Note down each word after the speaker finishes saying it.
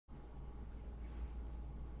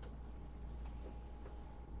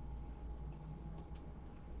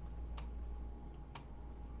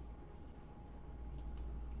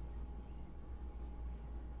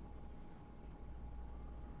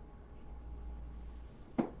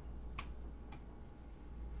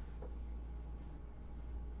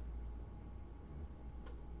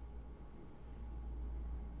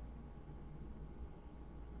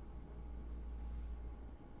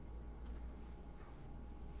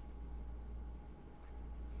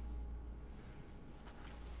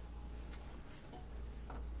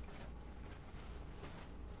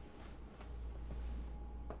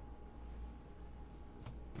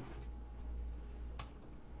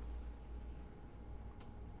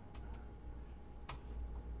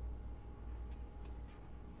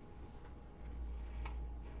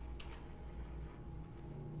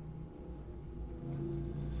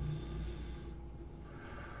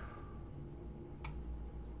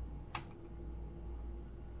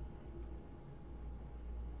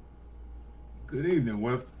Good evening,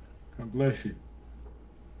 West. God bless you.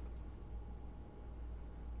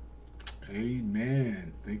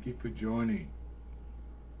 Amen. Thank you for joining.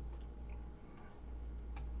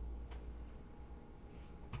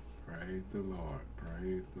 Praise the Lord.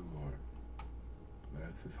 Praise the Lord.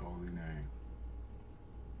 Bless his holy name.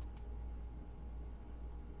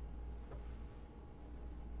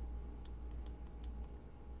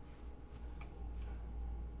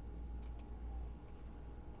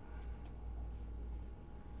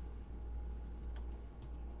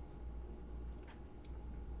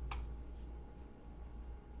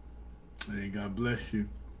 Hey, God bless you.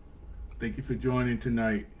 Thank you for joining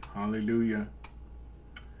tonight. Hallelujah.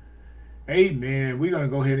 Amen. We're going to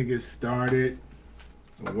go ahead and get started.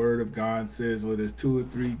 The word of God says, well, there's two or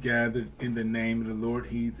three gathered in the name of the Lord,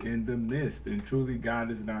 he's in the midst. And truly,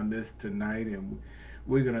 God is in our midst tonight. And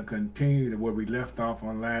we're going to continue to where we left off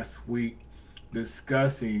on last week,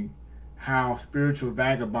 discussing how spiritual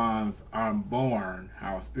vagabonds are born.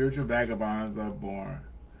 How spiritual vagabonds are born.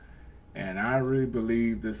 And I really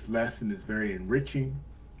believe this lesson is very enriching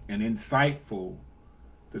and insightful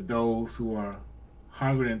to those who are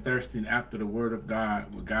hungry and thirsting after the word of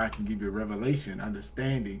God, where God can give you a revelation,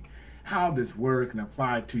 understanding how this word can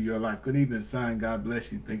apply to your life. Good evening, son. God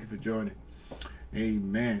bless you. Thank you for joining.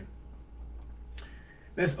 Amen.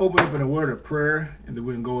 Let's open up in a word of prayer, and then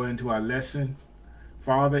we can go into our lesson.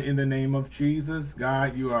 Father, in the name of Jesus,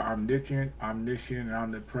 God, you are omniscient, and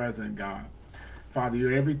omnipresent, God. Father,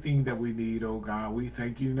 you're everything that we need, oh God. We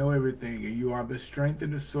thank you know everything, and you are the strength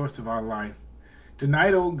and the source of our life.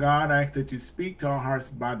 Tonight, oh God, I ask that you speak to our hearts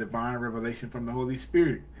by divine revelation from the Holy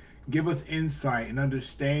Spirit. Give us insight and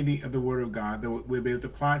understanding of the word of God that we'll be able to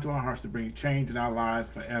apply to our hearts to bring change in our lives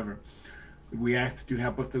forever. We ask that you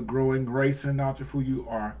help us to grow in grace and knowledge of who you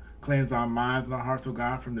are. Cleanse our minds and our hearts, oh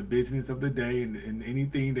God, from the business of the day and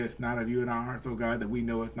anything that's not of you in our hearts, oh God, that we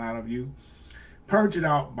know is not of you. Purge it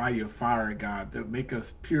out by your fire, God, to make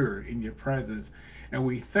us pure in your presence. And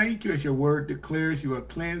we thank you as your word declares you are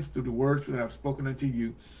cleansed through the words that I have spoken unto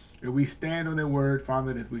you. And we stand on that word,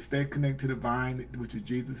 Father, as we stay connected to the vine, which is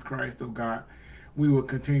Jesus Christ, oh God. We will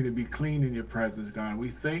continue to be clean in your presence, God. We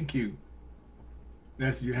thank you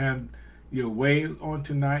that you have your way on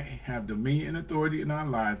tonight, have dominion and authority in our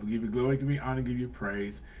lives. We give you glory, give you honor, give you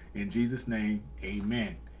praise. In Jesus' name,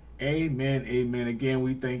 amen. Amen, amen. Again,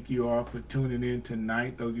 we thank you all for tuning in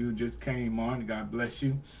tonight. Those of you who just came on, God bless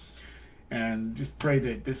you. And just pray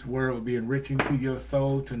that this word will be enriching to your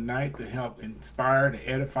soul tonight to help inspire, to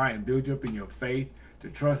edify, and build you up in your faith, to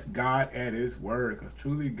trust God at his word. Because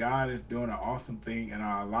truly, God is doing an awesome thing in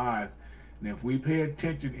our lives. And if we pay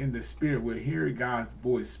attention in the spirit, we'll hear God's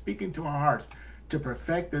voice speaking to our hearts to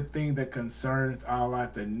perfect the thing that concerns our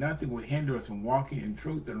life, that nothing will hinder us from walking in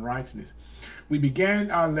truth and righteousness. We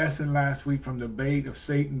began our lesson last week from the bait of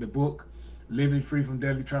Satan, the book, Living Free from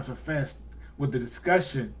Deadly Traps of Offense, with the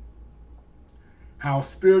discussion how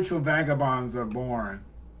spiritual vagabonds are born.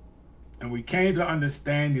 And we came to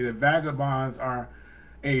understanding that vagabonds are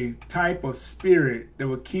a type of spirit that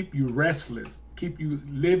will keep you restless, keep you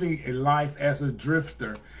living a life as a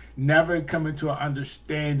drifter, never coming to an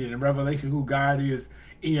understanding and revelation who God is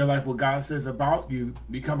in your life, what God says about you,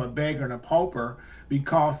 become a beggar and a pauper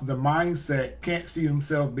because the mindset can't see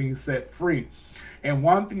themselves being set free. And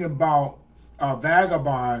one thing about a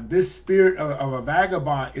vagabond, this spirit of a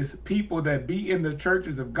vagabond is people that be in the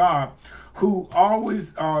churches of God who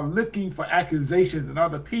always are looking for accusations in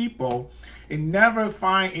other people and never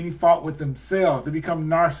find any fault with themselves. They become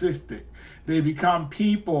narcissistic. They become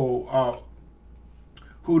people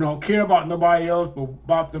who don't care about nobody else but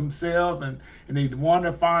about themselves, and they want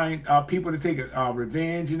to find people to take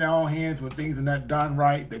revenge in their own hands when things are not done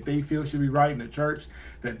right, that they feel should be right in the church,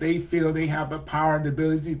 that they feel they have the power and the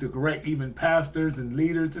ability to correct even pastors and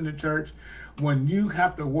leaders in the church, when you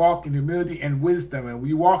have to walk in humility and wisdom. And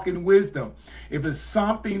we walk in wisdom. If it's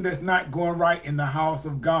something that's not going right in the house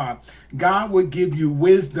of God, God will give you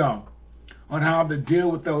wisdom on how to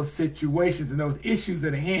deal with those situations and those issues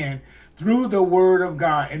at hand through the word of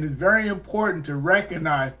God. And it's very important to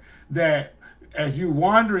recognize that as you're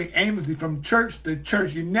wandering aimlessly from church to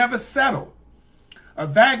church, you never settle. A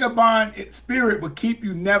vagabond spirit will keep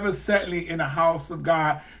you never settling in the house of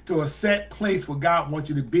God to a set place where God wants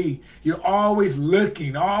you to be. You're always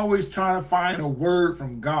looking, always trying to find a word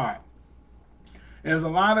from God. There's a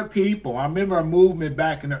lot of people. I remember a movement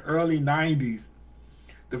back in the early 90s,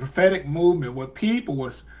 the prophetic movement, where people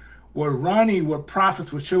were running, where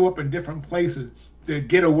prophets would show up in different places to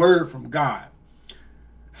get a word from God.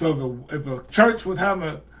 So if a church was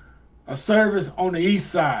having a service on the east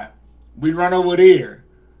side, we'd run over there.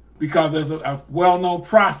 because there's a well-known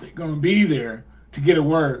prophet going to be there to get a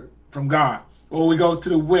word from God. Or we go to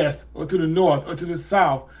the west or to the north or to the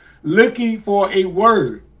south looking for a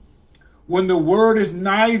word. When the word is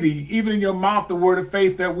nigh thee, even in your mouth, the word of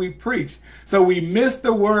faith that we preach. So we miss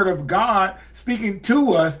the word of God speaking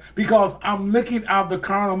to us because I'm looking out the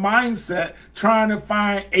carnal mindset trying to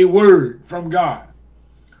find a word from God.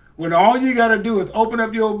 When all you got to do is open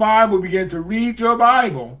up your Bible, begin to read your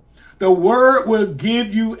Bible, the word will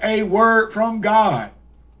give you a word from God.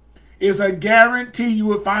 It's a guarantee you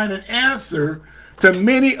will find an answer to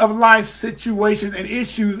many of life's situations and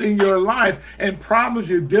issues in your life and problems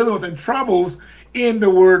you're dealing with and troubles in the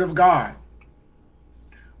Word of God.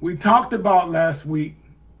 We talked about last week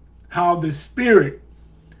how the Spirit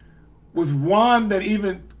was one that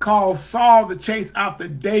even caused Saul to chase after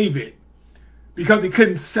David because he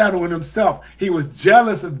couldn't settle in himself. He was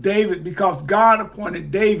jealous of David because God appointed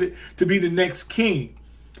David to be the next king.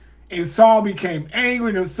 And Saul became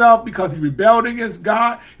angry in himself because he rebelled against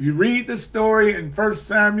God. If you read the story in 1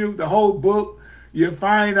 Samuel, the whole book, you'll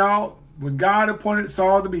find out when God appointed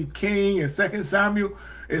Saul to be king in 2 Samuel,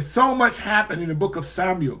 there's so much happened in the book of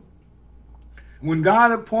Samuel. When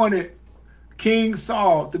God appointed King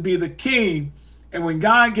Saul to be the king, and when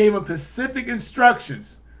God gave him specific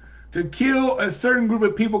instructions to kill a certain group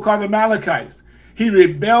of people called the Amalekites, he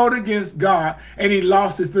rebelled against God and he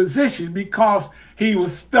lost his position because he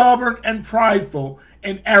was stubborn and prideful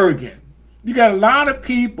and arrogant. You got a lot of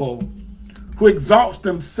people who exalt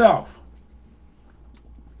themselves.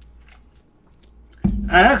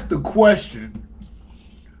 I asked a question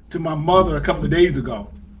to my mother a couple of days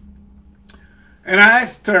ago. And I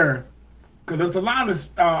asked her, because there's a lot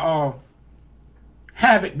of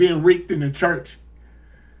havoc being wreaked in the church.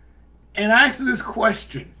 And I asked her this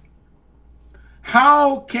question: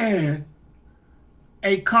 how can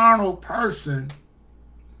a carnal person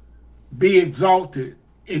be exalted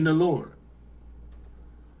in the Lord?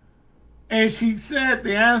 And she said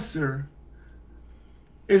the answer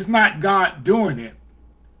is not God doing it.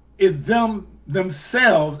 It's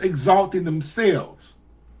themselves exalting themselves.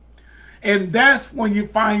 And that's when you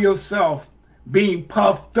find yourself being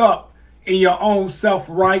puffed up in your own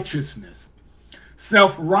self-righteousness.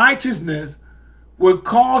 Self-righteousness will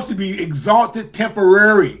cause you to be exalted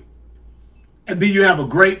temporarily, and then you have a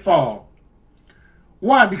great fall.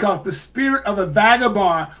 Why? Because the spirit of a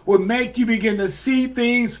vagabond will make you begin to see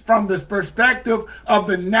things from the perspective of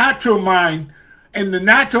the natural mind and the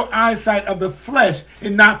natural eyesight of the flesh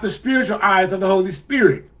and not the spiritual eyes of the Holy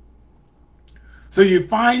Spirit. So you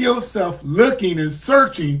find yourself looking and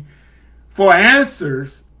searching for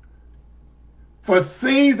answers for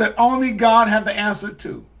things that only God has the answer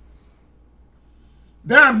to.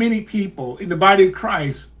 There are many people in the body of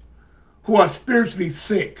Christ who are spiritually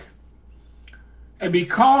sick. And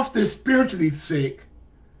because they're spiritually sick,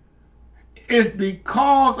 it's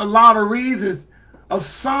because a lot of reasons of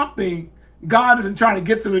something God isn't trying to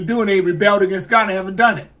get them to do, and they rebelled against God and haven't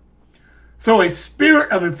done it. So a spirit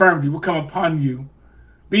of infirmity will come upon you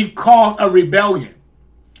because of rebellion.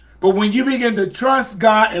 But when you begin to trust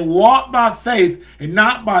God and walk by faith and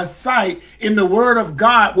not by sight in the word of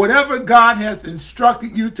God, whatever God has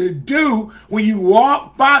instructed you to do, when you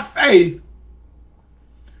walk by faith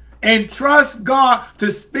and trust God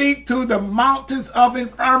to speak to the mountains of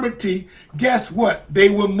infirmity, guess what? They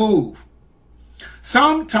will move.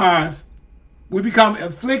 Sometimes we become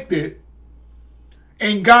afflicted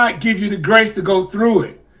and God gives you the grace to go through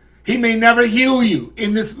it. He may never heal you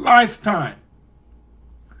in this lifetime.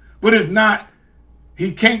 But if not,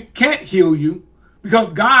 he can't heal you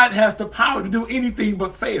because God has the power to do anything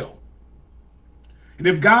but fail. And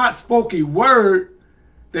if God spoke a word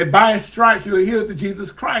that by his stripes you are healed to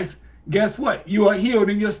Jesus Christ, guess what? You are healed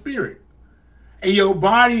in your spirit. And your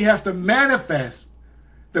body has to manifest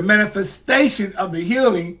the manifestation of the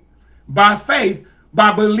healing by faith,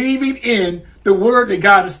 by believing in the word that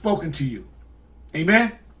God has spoken to you.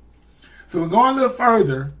 Amen? So we're going a little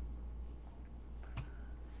further.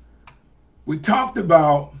 We talked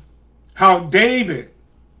about how David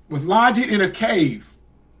was lodging in a cave.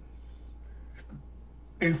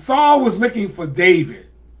 And Saul was looking for David.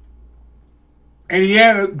 And he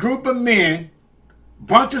had a group of men,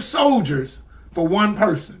 bunch of soldiers, for one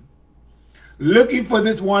person, looking for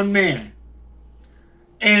this one man.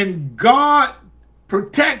 And God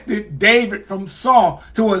protected David from Saul.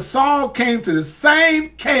 So when Saul came to the same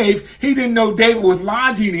cave he didn't know David was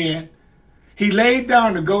lodging in, he laid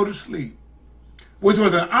down to go to sleep, which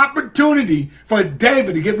was an opportunity for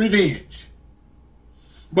David to get revenge.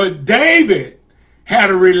 But David had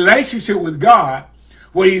a relationship with God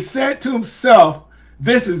where he said to himself,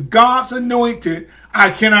 This is God's anointed. I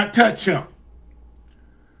cannot touch him.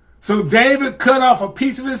 So David cut off a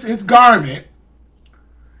piece of his garment,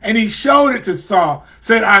 and he showed it to Saul,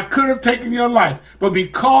 said, I could have taken your life, but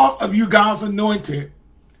because of you, God's anointed,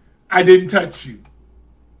 I didn't touch you.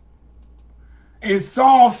 And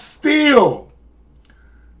Saul still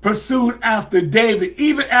pursued after David,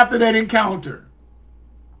 even after that encounter,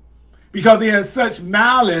 because he had such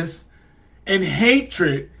malice and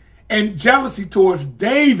hatred and jealousy towards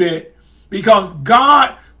David, because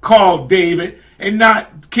God called David and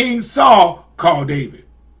not King Saul called David.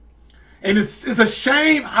 And it's a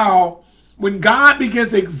shame how when God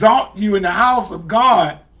begins to exalt you in the house of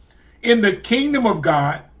God, in the kingdom of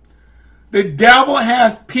God, the devil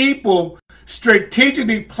has people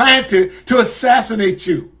strategically planted to assassinate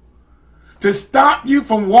you, to stop you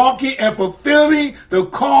from walking and fulfilling the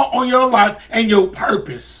call on your life and your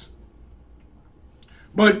purpose.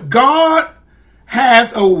 But God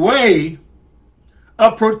has a way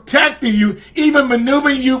of protecting you, even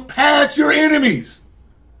maneuvering you past your enemies,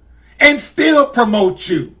 and still promote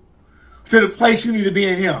you to the place you need to be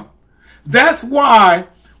in him. That's why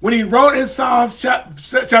when he wrote in Psalms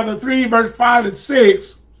chapter 3, verse 5 and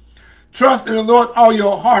 6, trust in the Lord all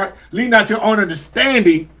your heart, lean not your own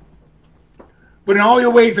understanding, but in all your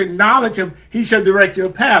ways acknowledge him, he shall direct your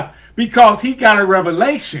path. Because he got a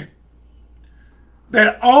revelation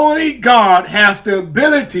that only God has the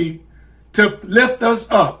ability to lift us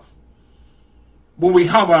up when we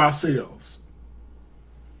humble ourselves.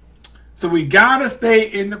 So we got to stay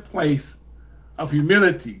in the place of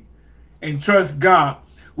humility and trust God.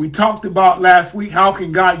 We talked about last week, how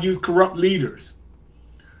can God use corrupt leaders?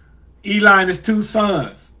 Eli and his two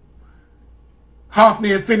sons,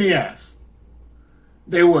 Hophni and Phinehas,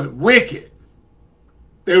 they were wicked.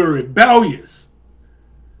 They were rebellious.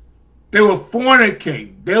 They were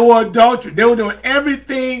fornicating. They were adultery. They were doing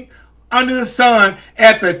everything under the sun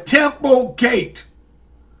at the temple gate,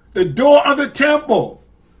 the door of the temple.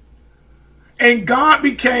 And God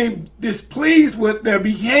became displeased with their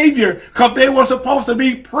behavior because they were supposed to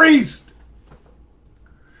be priests.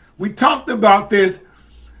 We talked about this,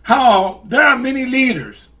 how there are many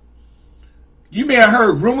leaders. You may have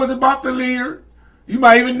heard rumors about the leader. You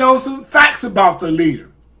might even know some facts about the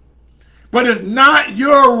leader. But it's not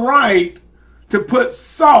your right to put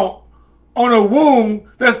salt on a wound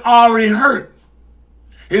that's already hurt.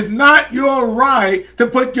 It's not your right to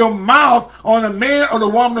put your mouth on a man or the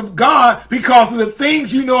woman of God because of the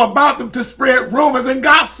things you know about them to spread rumors and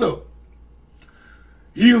gossip.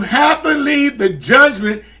 You have to leave the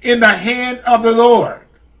judgment in the hand of the Lord.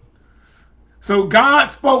 So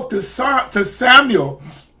God spoke to Samuel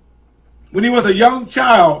when he was a young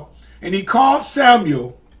child, and he called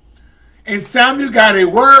Samuel. And Samuel got a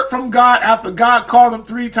word from God after God called him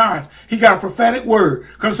 3 times. He got a prophetic word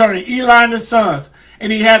concerning Eli and his sons.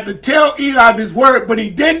 And he had to tell Eli this word, but he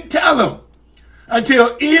didn't tell him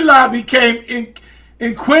until Eli became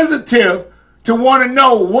inquisitive to want to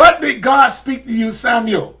know, what did God speak to you,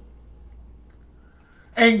 Samuel?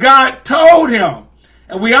 And God told him.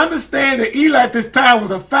 And we understand that Eli at this time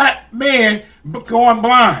was a fat man going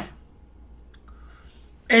blind.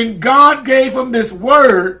 And God gave him this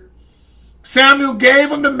word. Samuel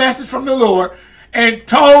gave him the message from the Lord and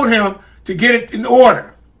told him to get it in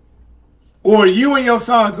order, or you and your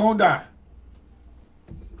son's going to die.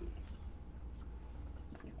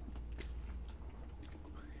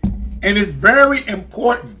 And it's very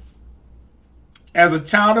important as a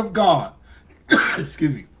child of God,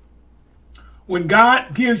 excuse me, when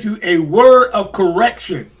God gives you a word of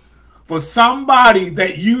correction for somebody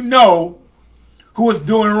that you know who is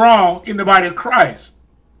doing wrong in the body of Christ.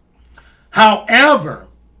 However,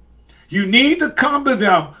 you need to come to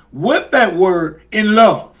them with that word in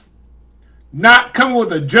love, not coming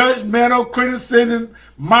with a judgmental criticism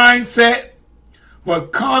mindset,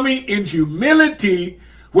 but coming in humility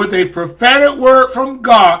with a prophetic word from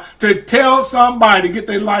God to tell somebody to get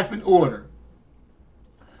their life in order.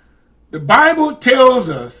 The Bible tells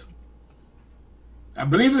us, I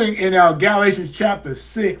believe in our Galatians chapter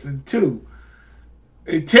 6 and 2,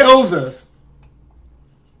 it tells us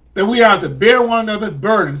that we are to bear one another's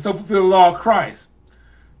burdens, so fulfill the law of Christ.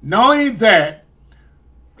 Not only that,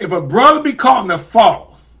 if a brother be caught in the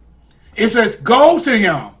fault, it says go to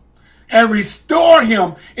him and restore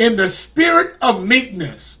him in the spirit of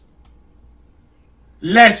meekness,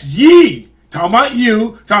 lest ye, talking about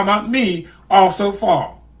you, talking about me, also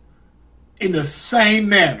fall in the same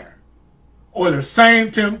manner or the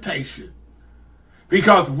same temptation.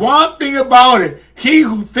 Because one thing about it, he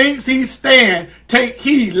who thinks he stand, take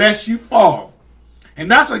heed lest you fall. And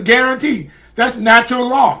that's a guarantee. That's natural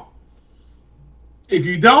law. If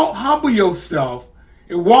you don't humble yourself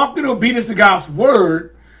and walk in obedience to God's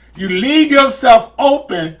word, you leave yourself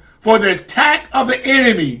open for the attack of the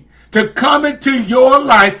enemy to come into your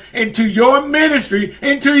life, into your ministry,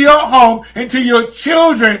 into your home, into your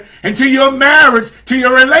children, into your marriage, to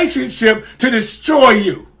your relationship, to destroy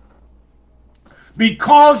you.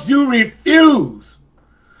 Because you refuse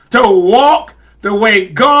to walk the way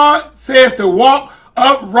God says to walk,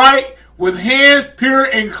 upright, with hands pure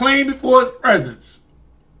and clean before his presence.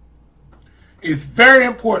 It's very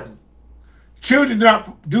important. Children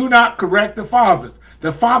do not correct the fathers.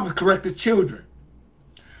 The fathers correct the children.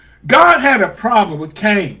 God had a problem with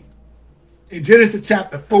Cain in Genesis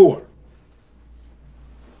chapter 4.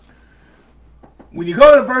 When you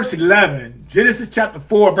go to verse 11, Genesis chapter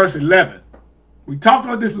 4, verse 11, we talked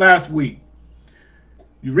about this last week.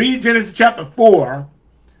 You read Genesis chapter 4,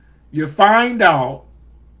 you find out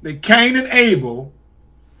that Cain and Abel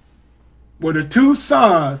were the two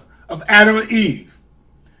sons of Adam and Eve.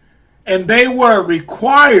 And they were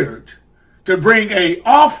required to bring an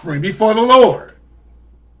offering before the Lord.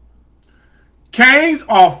 Cain's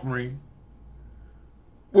offering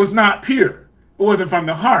was not pure. It wasn't from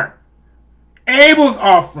the heart. Abel's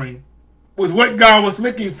offering was what God was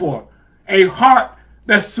looking for. A heart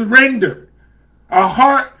that's surrendered. A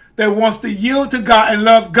heart that wants to yield to God and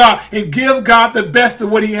love God and give God the best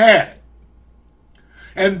of what he had.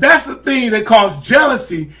 And that's the thing that caused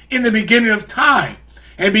jealousy in the beginning of time.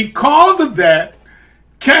 And because of that,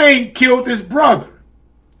 Cain killed his brother.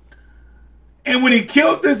 And when he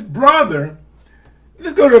killed his brother,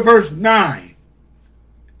 let's go to verse 9.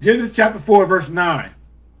 Genesis chapter 4, verse 9.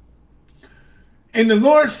 And the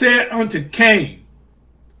Lord said unto Cain,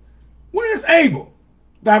 where is Abel,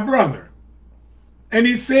 thy brother? And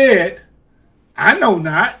he said, I know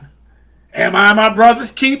not. Am I my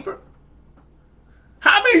brother's keeper?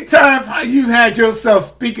 How many times have you had yourself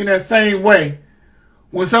speaking that same way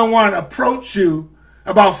when someone approached you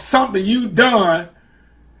about something you done?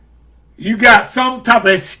 You got some type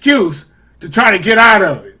of excuse to try to get out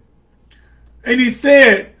of it. And he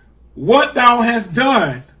said, what thou hast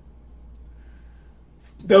done,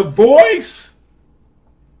 the voice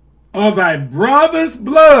of thy brother's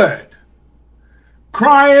blood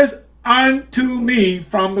crieth unto me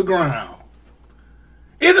from the ground.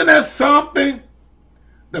 Isn't that something?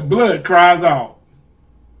 The blood cries out.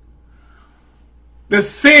 The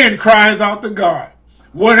sin cries out to God.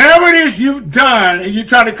 Whatever it is you've done and you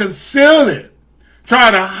try to conceal it, try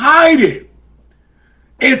to hide it,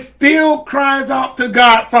 it still cries out to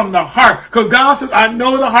God from the heart. Because God says, I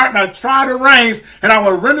know the heart and I try the reins and I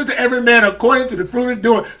will render to every man according to the fruit of his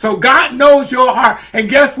doing. So God knows your heart. And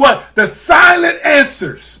guess what? The silent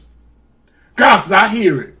answers. God says, I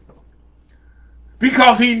hear it.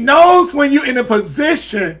 Because he knows when you're in a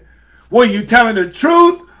position where you're telling the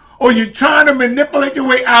truth or you're trying to manipulate your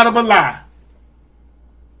way out of a lie.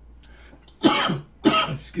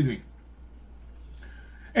 Excuse me.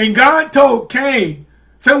 And God told Cain,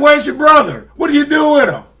 said, where's your brother? What do you do with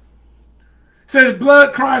him? He said, his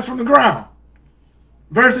blood cries from the ground.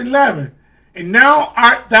 Verse 11, and now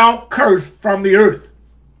art thou cursed from the earth,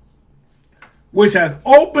 which has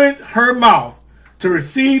opened her mouth to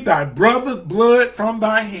receive thy brother's blood from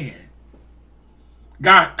thy hand.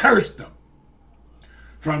 God cursed them.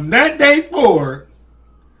 From that day forward,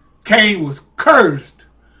 Cain was cursed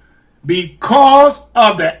because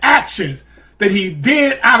of the actions that he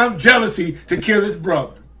did out of jealousy to kill his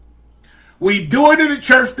brother. We do it in the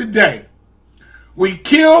church today. We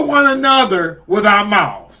kill one another with our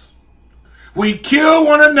mouths. We kill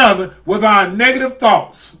one another with our negative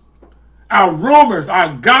thoughts, our rumors,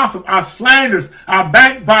 our gossip, our slanders, our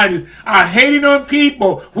backbitings, our hating on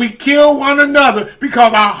people. We kill one another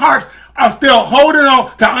because our hearts are still holding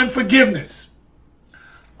on to unforgiveness.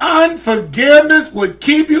 Unforgiveness would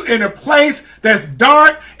keep you in a place that's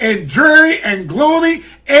dark and dreary and gloomy,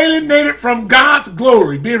 alienated from God's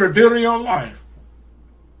glory being revealed in your life.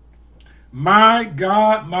 My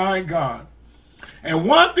God, my God. And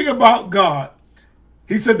one thing about God,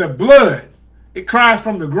 he said the blood, it cries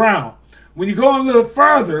from the ground. When you go a little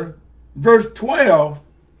further, verse 12,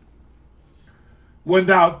 when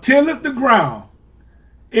thou tillest the ground,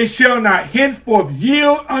 it shall not henceforth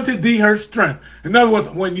yield unto thee her strength. In other words,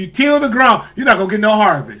 when you till the ground, you're not going to get no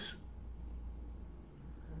harvest.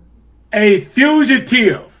 A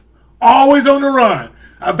fugitive, always on the run,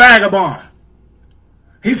 a vagabond.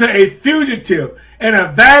 He said, a fugitive and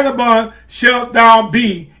a vagabond shalt thou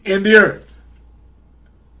be in the earth.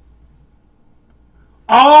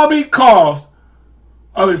 All because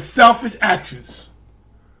of his selfish actions.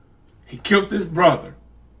 He killed his brother.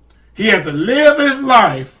 He had to live his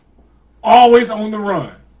life always on the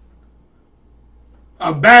run,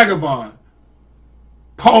 a vagabond,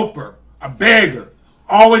 pauper, a beggar,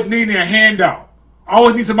 always needing a handout,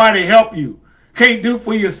 always need somebody to help you, can't do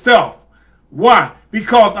for yourself. Why?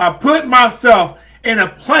 Because I put myself in a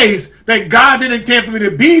place that God didn't intend for me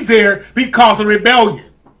to be there because of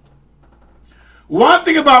rebellion. One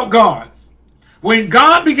thing about God, when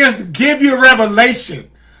God begins to give you a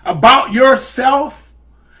revelation about yourself,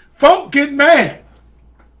 folk get mad.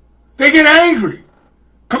 They get angry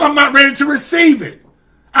because I'm not ready to receive it.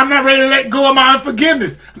 I'm not ready to let go of my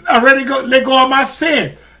unforgiveness. I'm ready to let go of my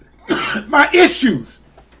sin, my issues.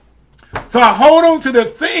 So I hold on to the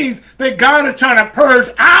things that God is trying to purge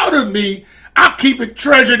out of me. I keep it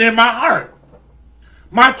treasured in my heart.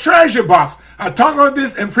 My treasure box. I talked about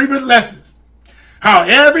this in previous lessons. How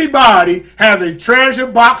everybody has a treasure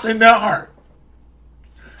box in their heart.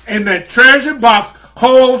 And that treasure box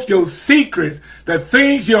holds your secrets, the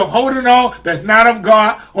things you're holding on that's not of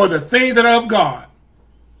God, or the things that are of God.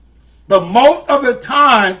 But most of the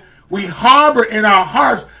time, we harbor in our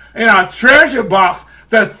hearts, in our treasure box,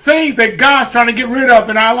 the things that God's trying to get rid of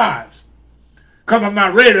in our lives. Because I'm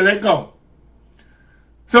not ready to let go.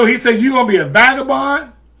 So he said, you're going to be a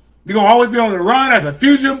vagabond. You're going to always be on the run as a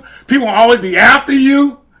fugitive. People will always be after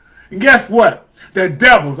you. And guess what? The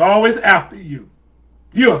devil's always after you.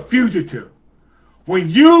 You're a fugitive. When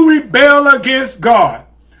you rebel against God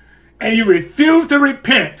and you refuse to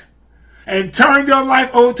repent and turn your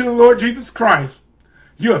life over to the Lord Jesus Christ,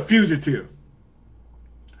 you're a fugitive.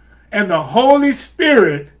 And the Holy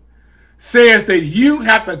Spirit says that you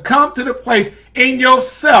have to come to the place in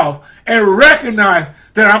yourself and recognize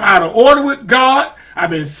that I'm out of order with God.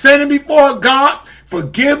 I've been sinning before God.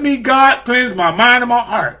 Forgive me, God. Cleanse my mind and my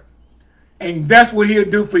heart. And that's what he'll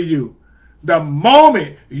do for you. The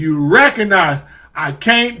moment you recognize I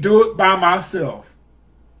can't do it by myself.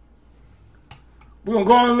 We're going to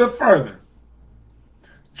go on a little further.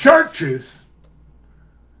 Churches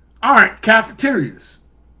aren't cafeterias.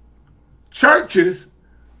 Churches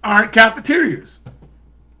aren't cafeterias.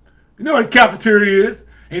 You know what a cafeteria is?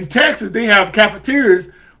 In Texas, they have cafeterias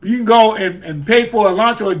where you can go and pay for a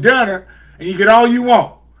lunch or a dinner and you get all you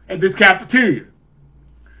want at this cafeteria.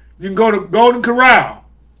 You can go to Golden Corral.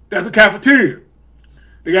 That's a cafeteria.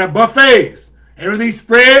 They got buffets. Everything's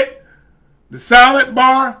spread. The salad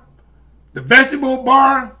bar, the vegetable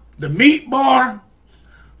bar, the meat bar,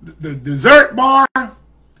 the dessert bar.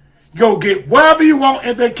 Go get whatever you want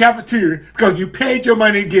at that cafeteria because you paid your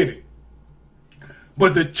money to get it.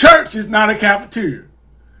 But the church is not a cafeteria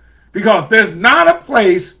because there's not a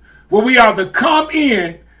place where we are to come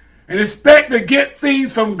in and expect to get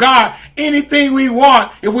things from God, anything we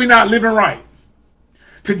want, if we're not living right.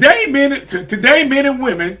 Today, men and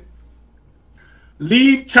women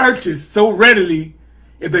leave churches so readily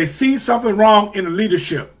if they see something wrong in the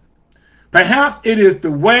leadership. Perhaps it is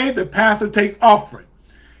the way the pastor takes offering.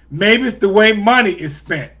 Maybe it's the way money is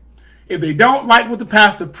spent. If they don't like what the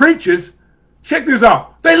pastor preaches, check this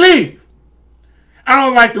out, they leave. I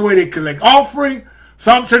don't like the way they collect offering.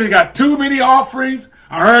 Some churches got too many offerings.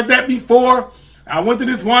 I heard that before. I went to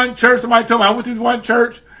this one church. Somebody told me I went to this one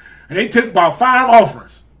church, and they took about 5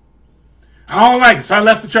 offerings. I don't like it, so I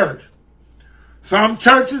left the church. Some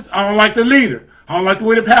churches, I don't like the leader. I don't like the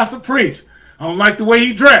way the pastor preached. I don't like the way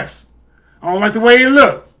he dressed. I don't like the way he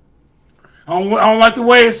looked. I don't like the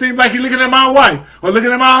way it seems like he's looking at my wife or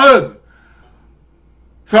looking at my husband.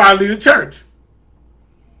 So I leave the church.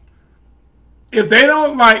 If they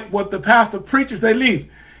don't like what the pastor preaches, they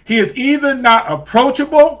leave. He is either not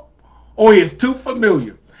approachable or he is too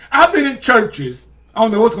familiar. I've been in churches. I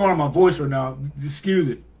don't know what's going on in my voice right now. Excuse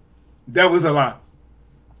it. That was a lot.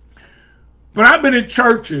 But I've been in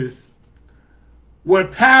churches where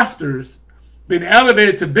pastors been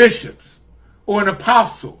elevated to bishops or an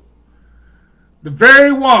apostle. The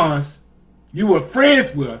very ones you were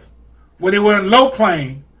friends with when they were in low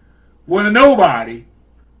plane, were a nobody,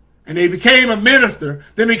 and they became a minister,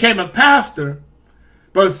 then became a pastor.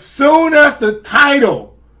 But as soon as the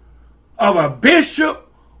title of a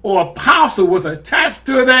bishop or apostle was attached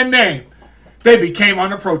to their name, they became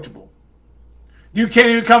unapproachable. You can't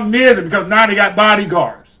even come near them because now they got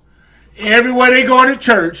bodyguards. Everywhere they go to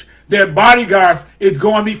church, their bodyguards is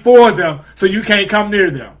going before them, so you can't come near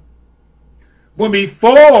them. When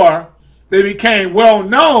before they became well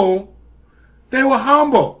known, they were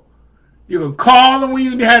humble. You could call them when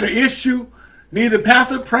you had an issue, need the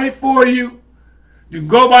pastor to pray for you. You can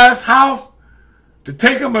go by his house to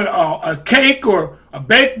take them a cake or a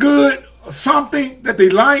baked good or something that they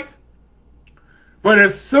like. But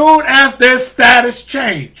as soon as their status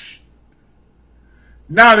changed,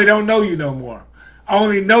 now they don't know you no more. I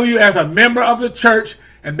only know you as a member of the church,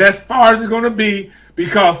 and that's as far as it's going to be,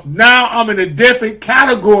 because now I'm in a different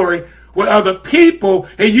category with other people,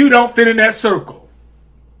 and you don't fit in that circle.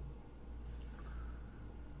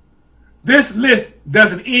 This list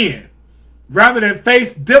doesn't end. Rather than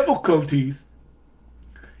face difficulties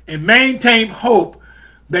and maintain hope,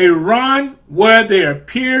 they run where there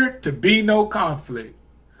appear to be no conflict.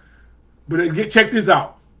 But check this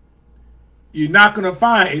out. You're not going to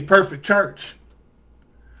find a perfect church.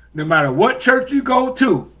 No matter what church you go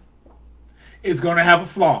to, it's going to have a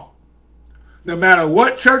flaw. No matter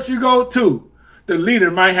what church you go to, the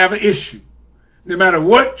leader might have an issue. No matter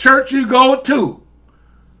what church you go to,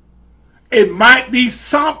 it might be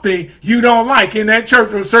something you don't like in that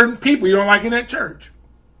church, or certain people you don't like in that church.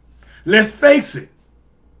 Let's face it.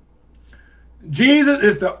 Jesus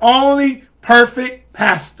is the only perfect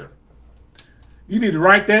pastor. You need to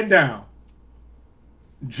write that down.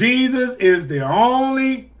 Jesus is the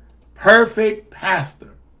only perfect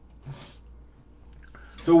pastor.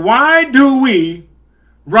 So why do we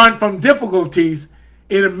run from difficulties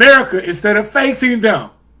in America instead of facing them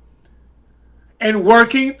and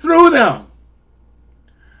working through them?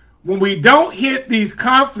 When we don't hit these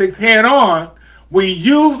conflicts head on, we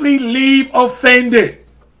usually leave offended.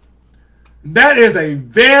 That is a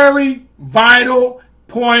very vital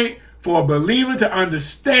point for a believer to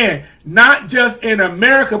understand, not just in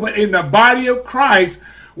America, but in the body of Christ.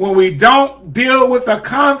 When we don't deal with the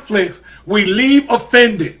conflicts, we leave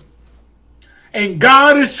offended. And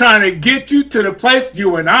God is trying to get you to the place,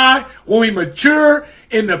 you and I, when we mature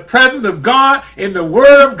in the presence of God, in the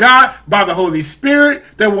Word of God, by the Holy Spirit,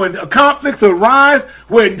 that when conflicts arise,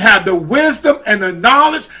 we have the wisdom and the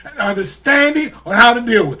knowledge and understanding on how to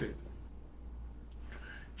deal with it.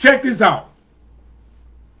 Check this out.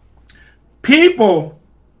 People,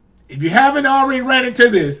 if you haven't already ran into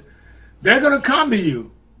this, they're going to come to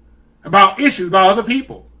you about issues about other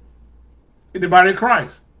people in the body of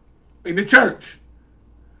Christ, in the church.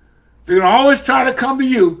 They're going to always try to come to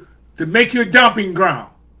you to make you a dumping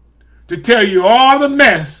ground, to tell you all the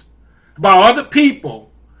mess about other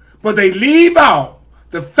people, but they leave out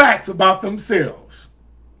the facts about themselves.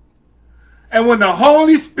 And when the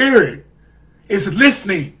Holy Spirit is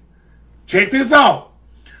listening, check this out.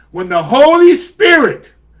 When the Holy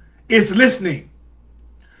Spirit is listening,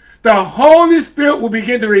 the Holy Spirit will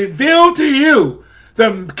begin to reveal to you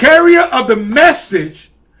the carrier of the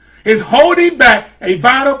message is holding back a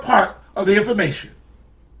vital part of the information.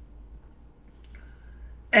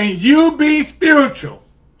 And you being spiritual,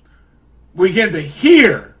 begin to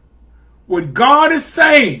hear what God is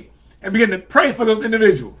saying and begin to pray for those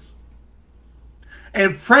individuals.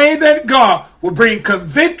 And pray that God will bring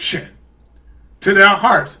conviction to their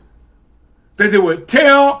hearts, that they would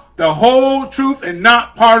tell the whole truth and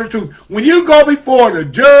not part of the truth. When you go before the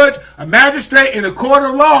judge, a magistrate in a court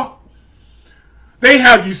of law, they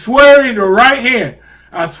have you swear in your right hand,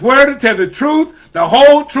 I swear to tell the truth, the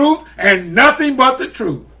whole truth, and nothing but the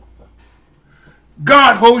truth.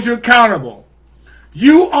 God holds you accountable.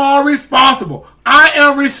 You are responsible. I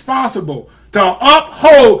am responsible to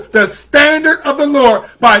uphold the standard of the Lord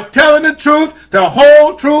by telling the truth, the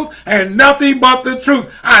whole truth, and nothing but the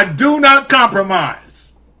truth. I do not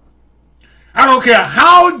compromise. I don't care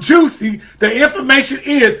how juicy the information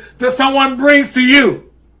is that someone brings to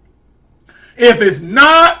you. If it's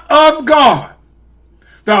not of God,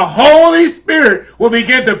 the Holy Spirit will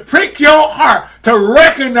begin to prick your heart to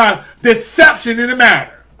recognize deception in the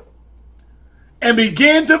matter and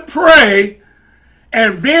begin to pray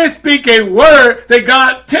and then speak a word that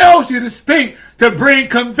God tells you to speak to bring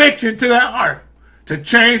conviction to that heart, to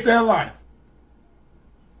change their life.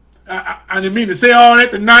 I didn't mean to say all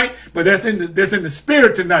that tonight, but that's in the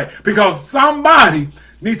spirit tonight, because somebody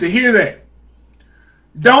needs to hear that.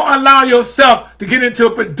 Don't allow yourself to get into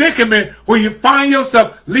a predicament where you find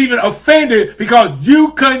yourself leaving offended because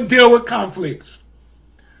you couldn't deal with conflicts.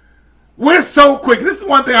 We're so quick. This is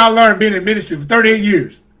one thing I learned being in ministry for 38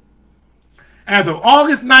 years. As of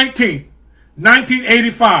August 19th,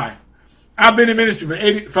 1985, I've been in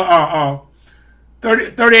ministry for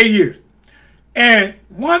 38 years. And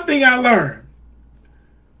one thing I learned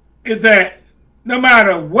is that no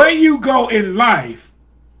matter where you go in life,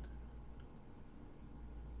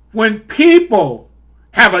 when people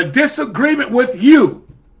have a disagreement with you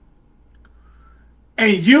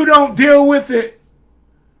and you don't deal with it,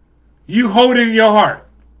 you hold it in your heart.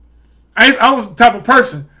 I was the type of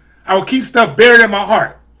person, I would keep stuff buried in my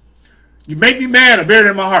heart. You make me mad, I bury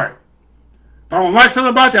it in my heart. If I don't like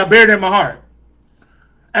something about you, I bury it in my heart.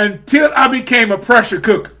 Until I became a pressure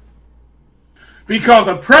cooker. Because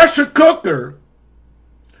a pressure cooker,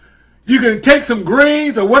 You can take some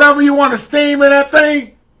greens or whatever you want to steam in that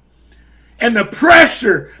thing, and the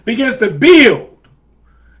pressure begins to build.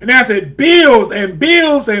 And as it builds and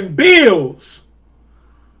builds and builds,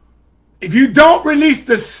 if you don't release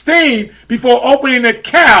the steam before opening the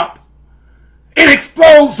cap, it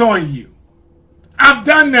explodes on you. I've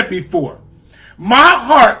done that before. My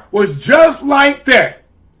heart was just like that,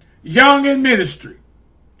 young in ministry.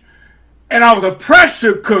 And I was a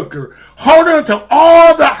pressure cooker, holding on to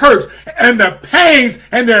all the hurts and the pains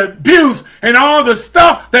and the abuse and all the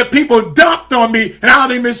stuff that people dumped on me and how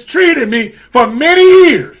they mistreated me for many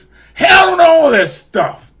years. Held on all that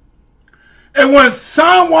stuff. And when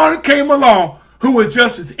someone came along who was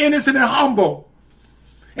just as innocent and humble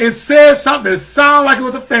and said something that sounded like it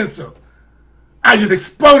was offensive, I just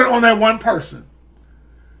exploded on that one person.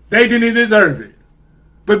 They didn't deserve it.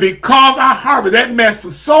 But because I harbored that mess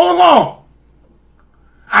for so long,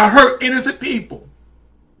 I hurt innocent people.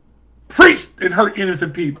 Preached and hurt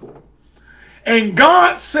innocent people. And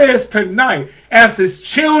God says tonight, as his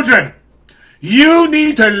children, you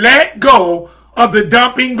need to let go of the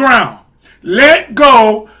dumping ground. Let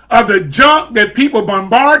go of the junk that people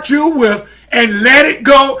bombard you with, and let it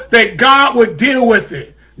go that God would deal with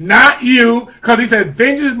it. Not you, because he said,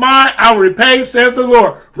 vengeance is mine, I will repay, says the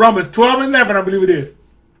Lord. Romans 12:11, I believe it is.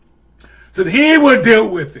 So he will deal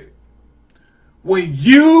with it. When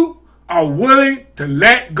you are willing to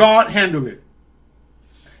let God handle it.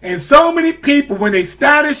 And so many people, when their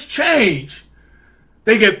status change,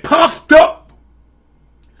 they get puffed up,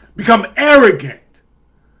 become arrogant,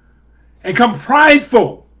 and become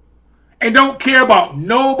prideful, and don't care about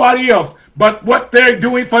nobody else but what they're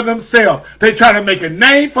doing for themselves. They try to make a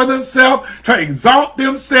name for themselves, try to exalt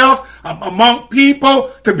themselves among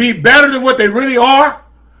people to be better than what they really are,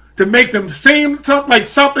 to make them seem like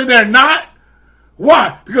something they're not.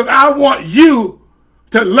 Why? Because I want you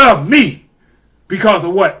to love me because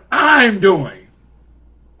of what I'm doing.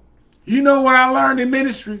 You know what I learned in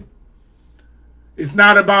ministry? It's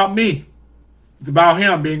not about me. It's about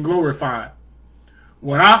him being glorified.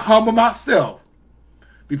 When I humble myself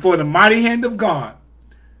before the mighty hand of God,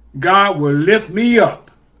 God will lift me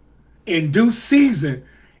up in due season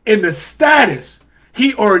in the status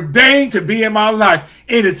he ordained to be in my life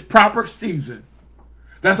in its proper season.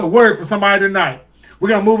 That's a word for somebody tonight. We're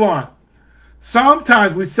going to move on.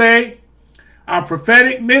 Sometimes we say our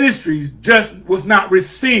prophetic ministries just was not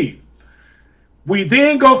received. We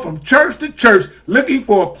then go from church to church looking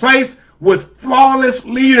for a place with flawless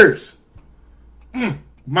leaders.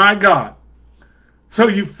 My God. So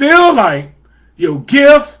you feel like your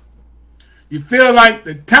gift, you feel like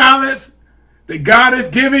the talents that God has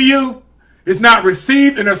given you is not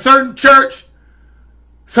received in a certain church.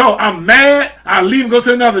 So I'm mad, I leave and go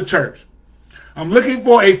to another church. I'm looking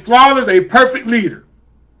for a flawless, a perfect leader.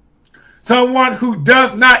 Someone who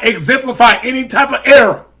does not exemplify any type of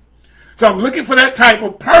error. So I'm looking for that type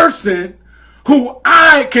of person who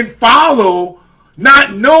I can follow,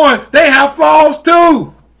 not knowing they have flaws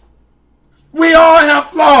too. We all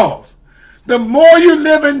have flaws. The more you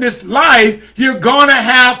live in this life, you're going to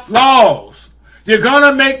have flaws. You're going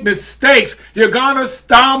to make mistakes. You're going to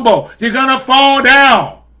stumble. You're going to fall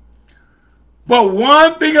down. But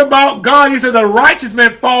one thing about God, he said the righteous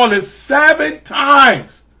man falleth 7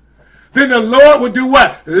 times. Then the Lord will do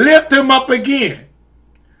what? Lift him up again.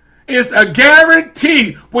 It's a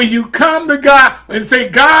guarantee when you come to God and say,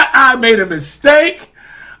 God, I made a mistake.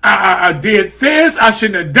 I did this. I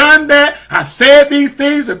shouldn't have done that. I said these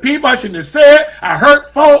things to people I shouldn't have said. I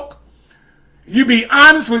hurt folk. You be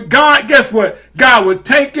honest with God. Guess what? God will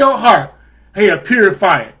take your heart. He'll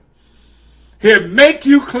purify it. He'll make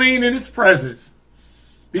you clean in his presence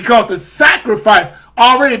because the sacrifice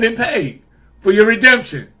already been paid for your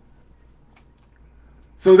redemption.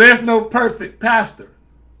 So there's no perfect pastor,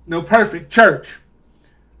 no perfect church.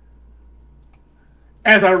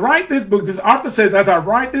 As I write this book, this author says, as I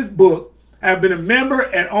write this book, I've been a member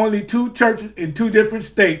at only 2 churches in 2 different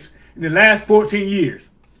states in the last 14 years.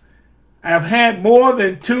 I have had more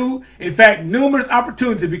than 2, in fact, numerous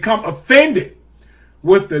opportunities to become offended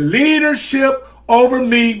with the leadership over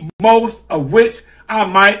me, most of which I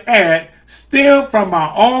might add stem from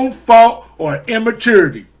my own fault or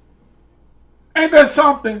immaturity. Ain't that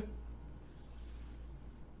something?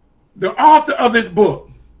 The author of this book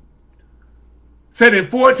said in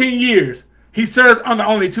 14 years, he served under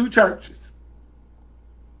only 2 churches.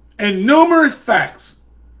 And numerous facts,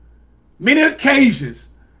 many occasions,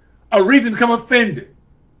 a reason to become offended,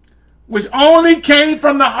 which only came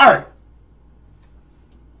from the heart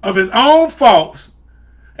of his own faults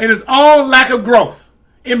and his own lack of growth.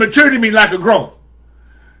 Immaturity means lack of growth.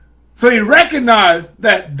 So he recognized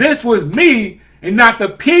that this was me and not the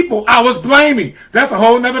people I was blaming. That's a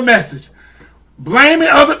whole nother message. Blaming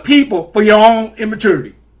other people for your own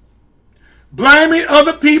immaturity. Blaming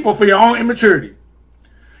other people for your own immaturity.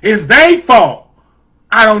 It's their fault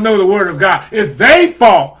I don't know the word of God. It's their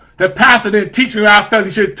fault the pastor didn't teach me what I felt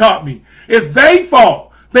he should have taught me. It's their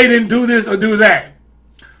fault they didn't do this or do that.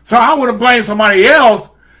 So I want to blame somebody else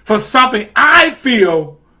for something I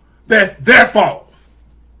feel that's their fault.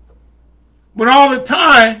 But all the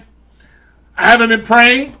time, I haven't been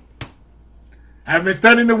praying. I haven't been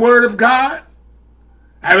studying the word of God.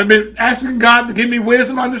 I haven't been asking God to give me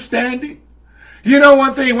wisdom, understanding. You know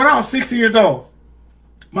one thing, when I was 16 years old,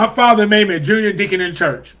 my father made me a junior deacon in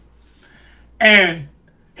church. And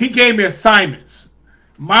he gave me assignments.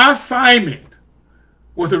 My assignment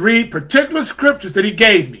was to read particular scriptures that he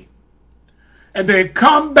gave me. And then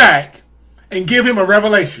come back and give him a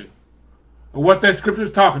revelation of what that scripture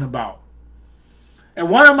is talking about. And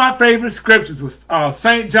one of my favorite scriptures was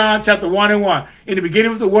St. John chapter 1:1. In the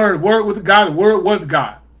beginning was the Word was God, the Word was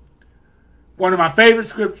God. One of my favorite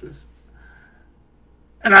scriptures.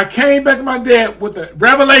 And I came back to my dad with a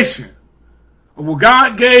revelation of what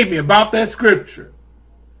God gave me about that scripture.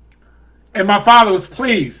 And my father was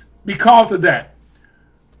pleased because of that.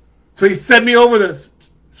 So he sent me over to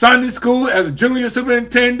Sunday school as a junior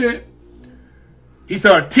superintendent. He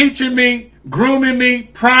started teaching me, grooming me,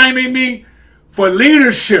 priming me for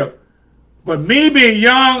leadership. But me being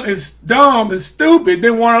young and dumb and stupid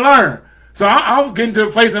didn't want to learn. So I was getting to a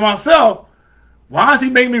place in myself. Why does he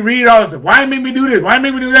make me read all this? Why make me do this? Why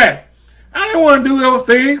make me do that? I didn't want to do those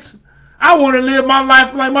things. I want to live my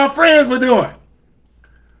life like my friends were doing.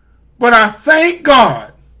 But I thank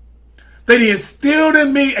God that he instilled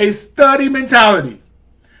in me a study mentality,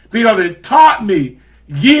 because it taught me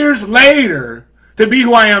years later to be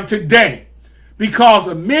who I am today. Because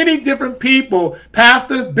of many different people,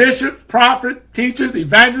 pastors, bishops, prophets, teachers,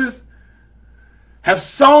 evangelists, have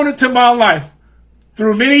sown into my life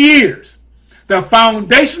through many years. The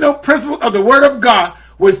foundational principle of the Word of God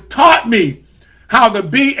was taught me how to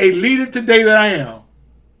be a leader today that I am.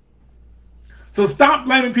 So stop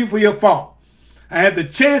blaming people for your fault. I had the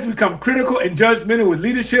chance to become critical and judgmental with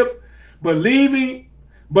leadership, but leaving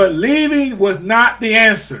was not the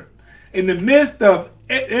answer. In the midst of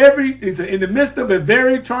a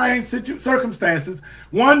very trying circumstances,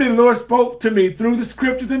 one day the Lord spoke to me through the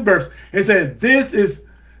scriptures and verse and said, This is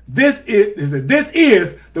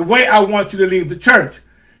the way I want you to leave the church.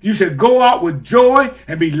 You should go out with joy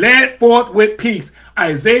and be led forth with peace.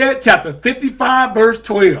 Isaiah chapter 55 verse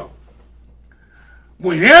 12.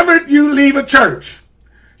 Whenever you leave a church,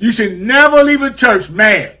 you should never leave a church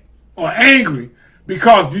mad or angry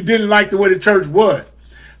because you didn't like the way the church was.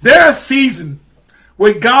 There are seasons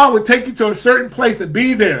where God would take you to a certain place to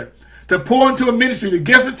be there, to pour into a ministry, the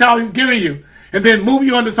gifts and talents he's giving you, and then move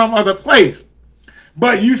you on to some other place.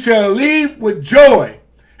 But you shall leave with joy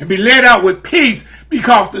and be led out with peace,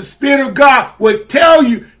 because the Spirit of God would tell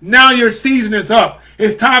you, now your season is up.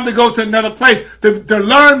 It's time to go to another place, to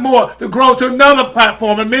learn more, to grow to another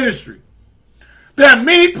platform in ministry. There are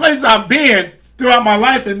many places I've been throughout my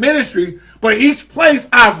life in ministry, but each place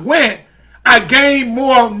I've went, I gained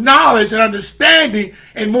more knowledge and understanding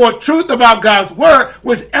and more truth about God's Word,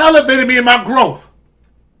 which elevated me in my growth.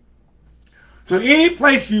 So any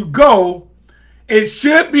place you go, it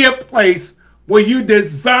should be a place where you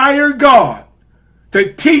desire God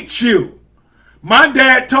to teach you. My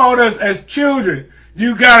dad taught us as children,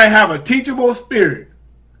 you got to have a teachable spirit.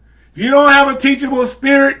 If you don't have a teachable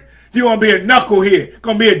spirit, you're going to be a knucklehead,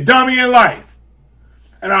 going to be a dummy in life.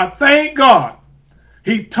 And I thank God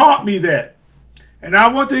he taught me that. And I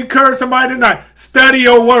want to encourage somebody tonight, study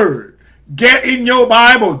your word. Get in your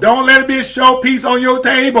Bible. Don't let it be a showpiece on your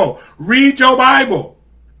table. Read your Bible.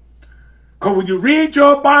 Because when you read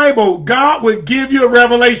your Bible, God will give you a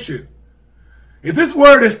revelation. If this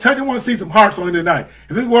word is touching, I want to see some hearts on here tonight.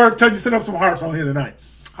 If this word touches, send up some hearts on here tonight.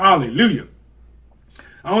 Hallelujah.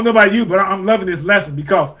 I don't know about you, but I'm loving this lesson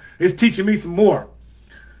because it's teaching me some more.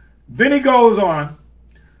 Then he goes on,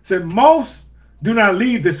 said, most do not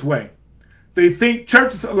lead this way. They think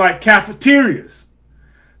churches are like cafeterias.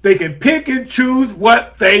 They can pick and choose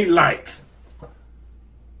what they like.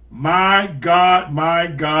 My God, my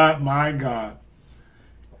God, my God.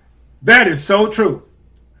 That is so true.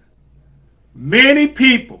 Many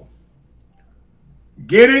people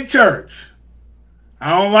get in church.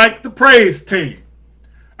 I don't like the praise team.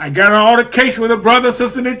 I got an altercation with a brother or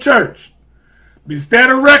sister in church. Instead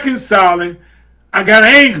of reconciling, I got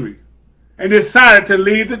angry and decided to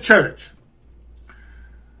leave the church.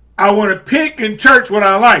 I want to pick in church what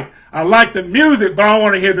I like. I like the music, but I don't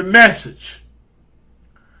want to hear the message.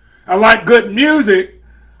 I like good music.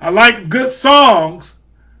 I like good songs,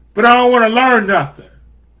 but I don't want to learn nothing.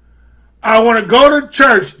 I want to go to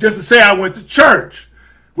church just to say I went to church.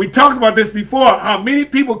 We talked about this before, how many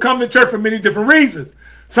people come to church for many different reasons.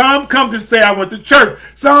 Some come to say I went to church.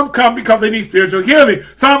 Some come because they need spiritual healing.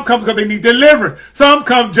 Some come because they need deliverance. Some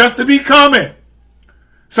come just to be coming.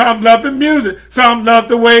 Some love the music. Some love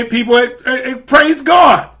the way people praise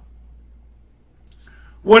God.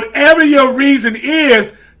 Whatever your reason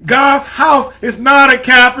is, God's house is not a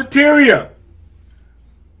cafeteria.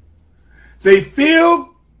 They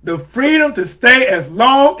feel the freedom to stay as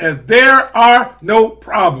long as there are no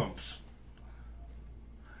problems.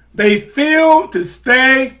 They feel to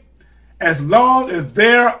stay as long as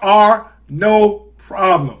there are no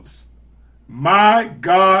problems. My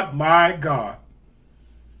God, my God.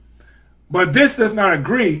 But this does not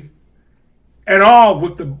agree at all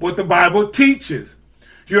with what the Bible teaches.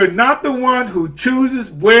 You're not the one who chooses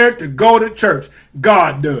where to go to church.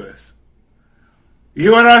 God does. You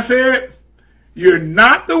hear what I said? You're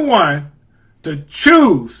not the one to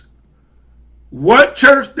choose what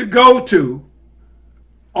church to go to.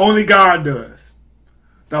 Only God does.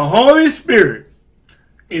 The Holy Spirit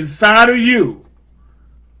inside of you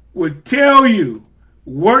would tell you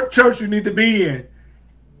what church you need to be in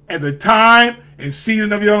at the time and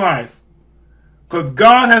season of your life. Because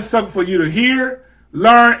God has something for you to hear,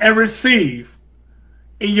 learn, and receive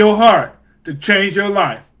in your heart to change your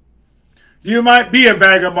life. You might be a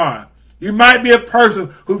vagabond. You might be a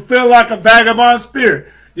person who feels like a vagabond spirit.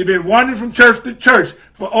 You've been wandering from church to church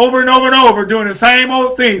for over and over and over, doing the same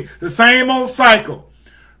old things, the same old cycle,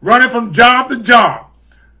 running from job to job,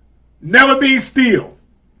 never being still.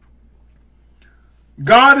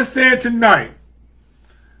 God is saying tonight,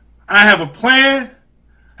 I have a plan,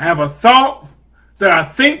 I have a thought that I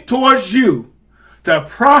think towards you to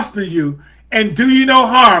prosper you and do you no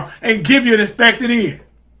harm and give you an expected end.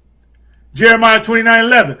 Jeremiah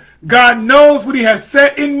 29:11. God knows what he has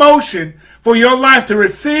set in motion for your life to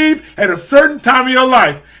receive at a certain time of your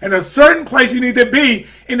life and a certain place you need to be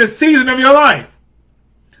in the season of your life.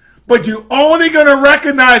 But you're only going to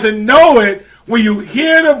recognize and know it when you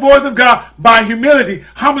hear the voice of God by humility,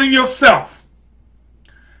 humbling yourself.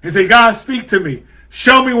 And say, God, speak to me.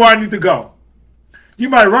 Show me where I need to go. You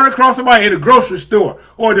might run across somebody at a grocery store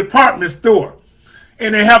or a department store,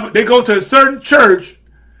 and they go to a certain church,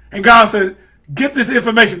 and God says, get this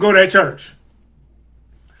information, go to that church.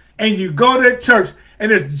 And you go to that church,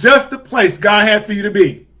 and it's just the place God has for you to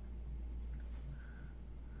be.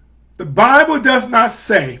 The Bible does not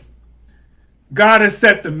say God has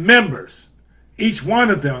set the members, each one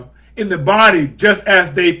of them, in the body just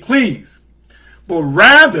as they please. But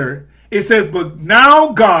rather, it says, but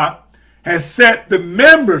now God has set the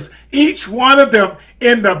members, each one of them,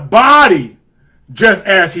 in the body just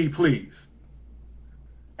as he pleased.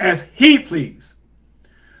 As he pleased.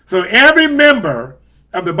 So every member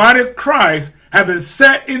of the body of Christ have been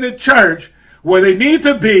set in the church where they need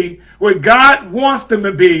to be, where God wants them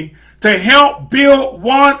to be, to help build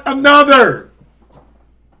one another.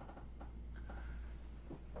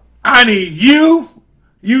 I need you,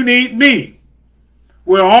 you need me.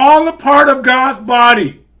 We're all a part of God's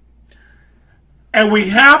body. And we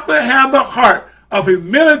have to have the heart of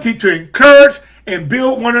humility to encourage and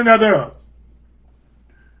build one another up.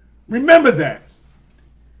 Remember that.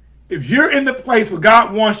 If you're in the place where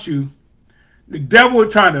God wants you, the devil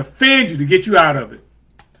is trying to offend you to get you out of it.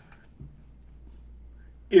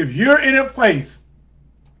 If you're in a place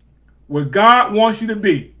where God wants you to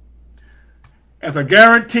be, as a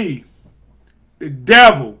guarantee, the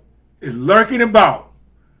devil is lurking about,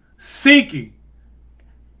 seeking,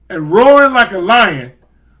 and roaring like a lion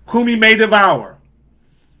whom he may devour.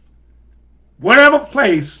 Whatever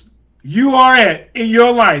place you are at in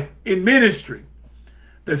your life, in ministry,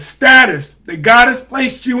 the status that God has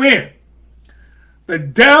placed you in, the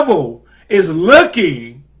devil is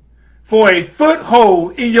looking for a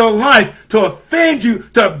foothold in your life to offend you,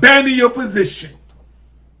 to abandon your position.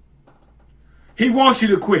 He wants you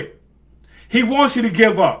to quit. He wants you to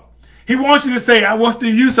give up. He wants you to say, what's the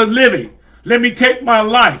use of living? Let me take my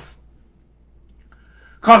life.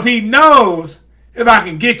 Because he knows if I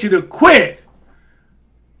can get you to quit,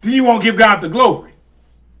 then you won't give God the glory.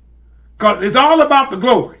 Because it's all about the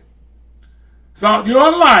glory. It's about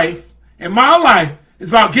your life and my life. It's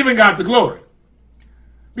about giving God the glory.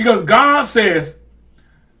 Because God says,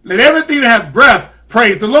 let everything that has breath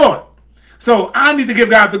praise the Lord. So I need to give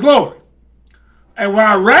God the glory. And when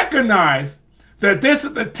I recognize that this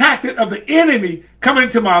is the tactic of the enemy coming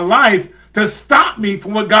into my life to stop me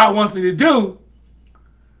from what God wants me to do,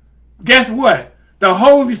 guess what? The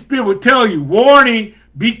Holy Spirit will tell you, warning,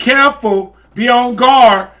 be careful, be on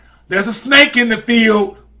guard. There's a snake in the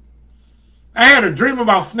field. I had a dream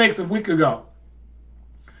about snakes a week ago.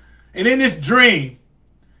 And in this dream,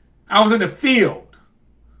 I was in the field.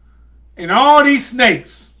 And all these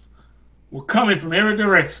snakes were coming from every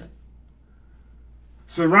direction,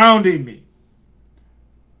 surrounding me.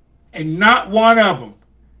 And not one of them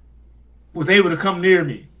was able to come near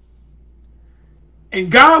me. And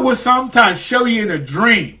God will sometimes show you in a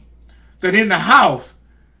dream that in the house,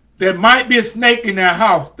 there might be a snake in that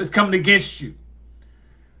house that's coming against you.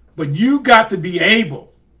 But you got to be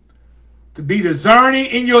able to be discerning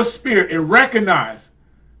in your spirit and recognize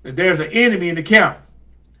that there's an enemy in the camp.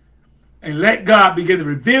 And let God begin to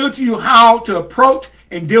reveal to you how to approach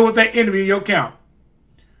and deal with that enemy in your camp.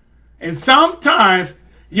 And sometimes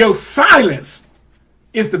your silence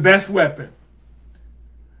is the best weapon.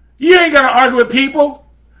 You ain't got to argue with people.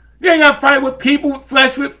 You ain't got to fight with people,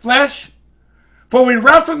 flesh with flesh. For we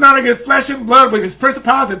wrestle not against flesh and blood, but against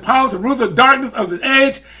principalities and powers and rulers of darkness of the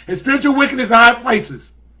age and spiritual wickedness in high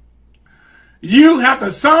places. You have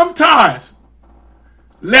to sometimes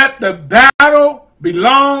let the battle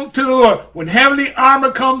belong to the Lord. When heavenly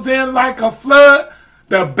armor comes in like a flood,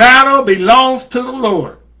 the battle belongs to the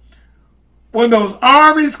Lord. When those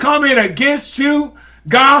armies come in against you,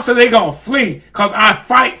 God said they're going to flee because I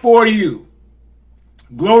fight for you.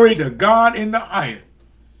 Glory to God in the highest.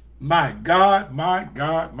 My God, my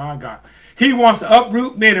God, my God. He wants to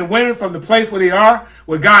uproot men and women from the place where they are,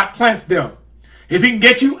 where God plants them. If he can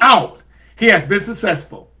get you out, he has been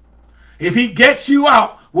successful. If he gets you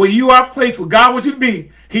out where you are placed where God wants you to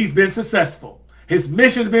be, he's been successful. His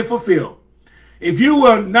mission has been fulfilled. If you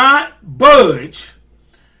will not budge,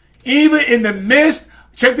 even in the midst,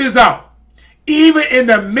 check this out, even in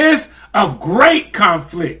the midst of great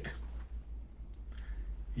conflict,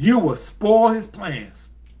 you will spoil his plans.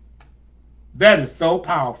 That is so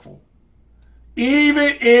powerful.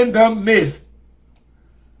 Even in the midst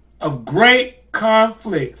of great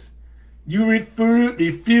conflicts, you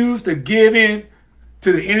refuse to give in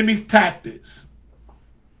to the enemy's tactics.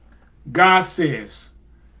 God says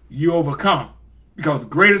you overcome because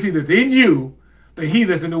greater is he that's in you than he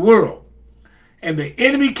that's in the world. And the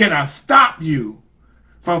enemy cannot stop you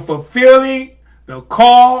from fulfilling the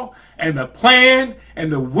call and the plan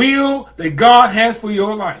and the will that God has for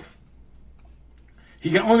your life. He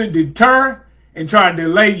can only deter and try to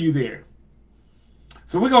delay you there.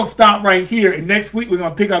 So we're going to stop right here. And next week, we're going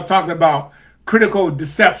to pick up talking about critical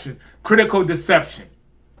deception. Critical deception.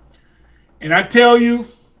 And I tell you,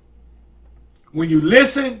 when you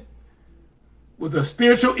listen with a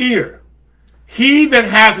spiritual ear, he that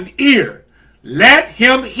has an ear, let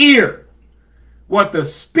him hear what the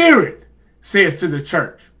Spirit says to the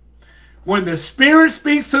church. When the Spirit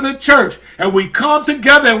speaks to the church and we come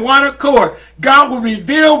together in one accord, God will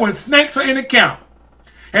reveal when snakes are in the camp.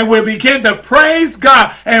 And we'll begin to praise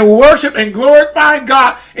God and worship and glorify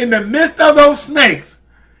God in the midst of those snakes.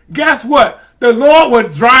 Guess what? The Lord will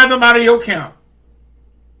drive them out of your camp.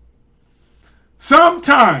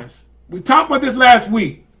 Sometimes, we talked about this last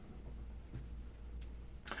week,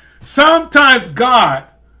 sometimes God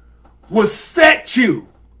will set you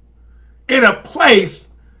in a place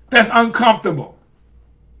that's uncomfortable.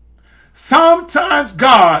 Sometimes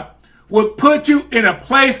God will put you in a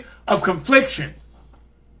place of confliction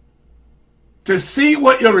to see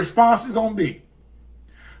what your response is going to be.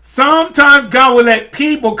 Sometimes God will let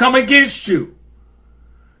people come against you.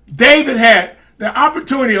 David had the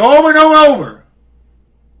opportunity over and over and over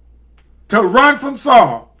to run from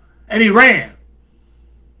Saul, and he ran.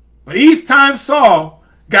 But each time Saul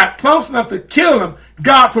got close enough to kill him,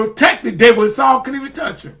 God protected David when Saul couldn't even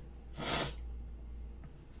touch him.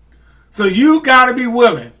 So you got to be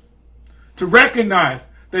willing to recognize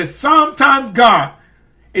that sometimes God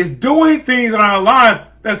is doing things in our life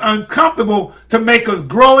that's uncomfortable to make us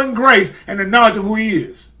grow in grace and the knowledge of who he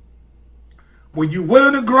is. When you're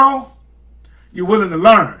willing to grow, you're willing to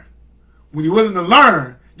learn. When you're willing to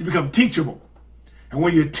learn, you become teachable. And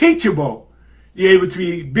when you're teachable, you're able to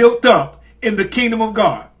be built up in the kingdom of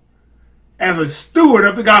God as a steward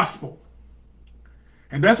of the gospel.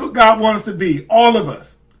 And that's what God wants us to be, all of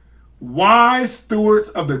us. Wise stewards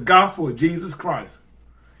of the gospel of Jesus Christ.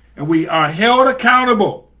 And we are held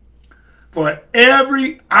accountable for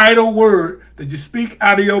every idle word that you speak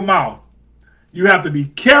out of your mouth. You have to be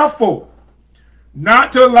careful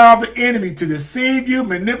not to allow the enemy to deceive you,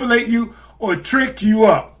 manipulate you, or trick you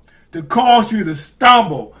up to cause you to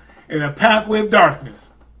stumble in a pathway of darkness.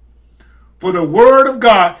 For the word of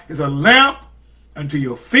God is a lamp unto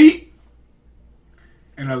your feet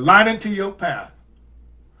and a light unto your path.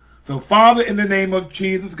 So, Father, in the name of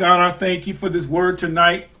Jesus, God, I thank you for this word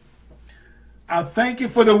tonight. I thank you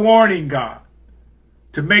for the warning, God,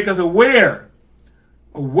 to make us aware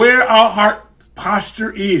of where our heart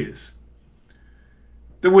posture is.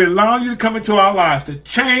 That we allow you to come into our lives to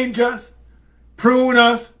change us, prune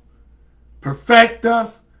us, perfect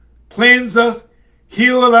us, cleanse us,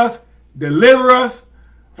 heal us, deliver us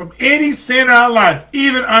from any sin in our lives,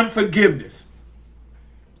 even unforgiveness,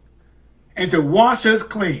 and to wash us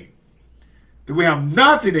clean. That we have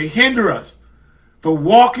nothing to hinder us from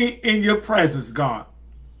walking in your presence, God,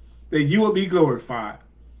 that you will be glorified.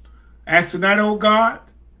 Ask tonight, oh God,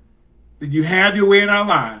 that you have your way in our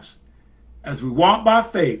lives as we walk by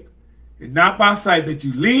faith and not by sight, that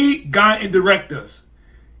you lead, guide, and direct us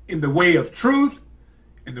in the way of truth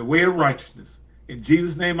and the way of righteousness. In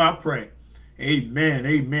Jesus' name I pray. Amen.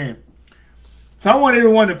 Amen. So I want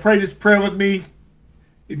everyone to pray this prayer with me,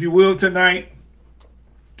 if you will, tonight.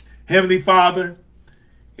 Heavenly Father,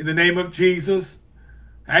 in the name of Jesus,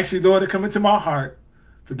 I ask you, Lord, to come into my heart.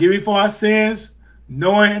 Forgive me for our sins,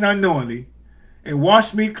 knowing and unknowingly, and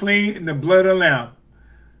wash me clean in the blood of the Lamb.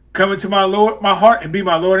 Come into my heart and be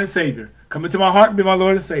my Lord and Savior. Come into my heart and be my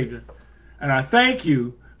Lord and Savior. And I thank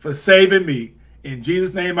you for saving me. In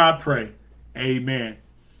Jesus' name I pray. Amen.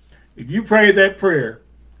 If you prayed that prayer,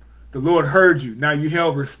 the Lord heard you. Now you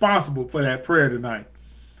held responsible for that prayer tonight.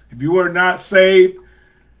 If you were not saved,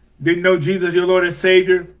 didn't know Jesus your Lord and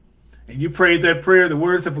Savior, and you prayed that prayer, the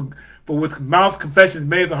words of for with mouth confession is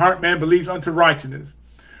made, the heart man believes unto righteousness.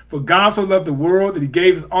 For God so loved the world that he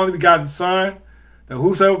gave his only begotten Son, that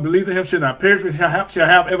whosoever believes in him shall not perish, but shall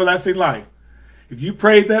have everlasting life. If you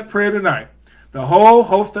prayed that prayer tonight, the whole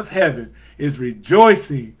host of heaven is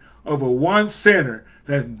rejoicing over one sinner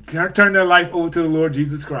that turned their life over to the Lord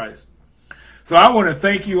Jesus Christ. So I want to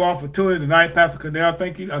thank you all for tuning in tonight. Pastor Cornell,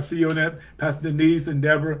 thank you. I'll see you on that. Pastor Denise and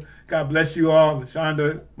Deborah, God bless you all.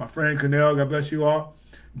 Shonda, my friend Cornell, God bless you all.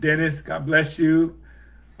 Dennis, God bless you.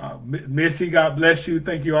 Missy, God bless you.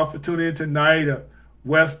 Thank you all for tuning in tonight.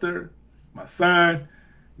 Webster, my son,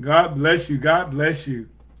 God bless you. God bless you.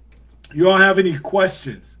 You all have any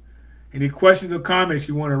questions? Any questions or comments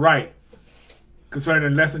you want to write concerning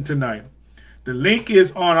the lesson tonight? The link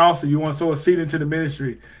is on also. You want to sow a seed into the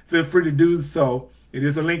ministry, feel free to do so. It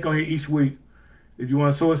is a link on here each week. If you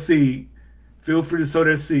want to sow a seed, feel free to sow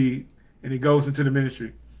that seed, and it goes into the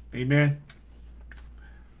ministry. Amen.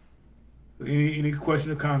 Any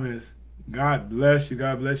questions or comments? God bless you.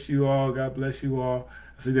 God bless you all. God bless you all.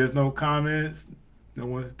 I see there's no comments. No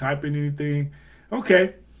one's typing anything.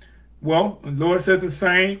 Okay. Well, the Lord said the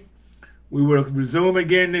same. We will resume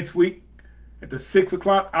again next week at the 6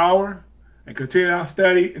 o'clock hour and continue our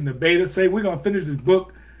study in the beta. Say we're going to finish this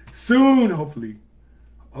book soon, hopefully.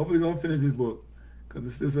 Hopefully we're going to finish this book,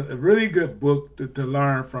 because this is a really good book to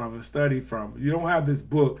learn from and study from. If you don't have this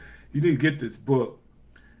book, you need to get this book.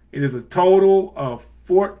 It is a total of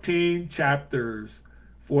 14 chapters.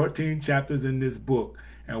 14 chapters in this book.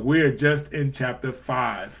 And we're just in chapter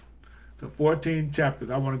 5. So 14 chapters.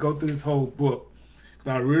 I want to go through this whole book.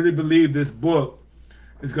 So I really believe this book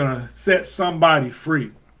is going to set somebody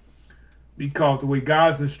free. Because the way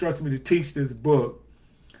God's instructed me to teach this book,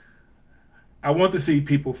 I want to see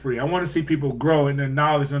people free. I want to see people grow in their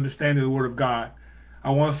knowledge and understanding of the Word of God.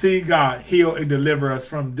 I want to see God heal and deliver us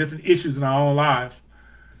from different issues in our own lives.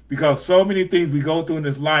 Because so many things we go through in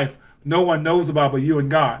this life, no one knows about but you and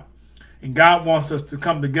God. And God wants us to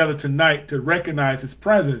come together tonight to recognize his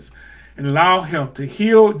presence and allow him to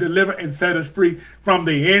heal, deliver, and set us free from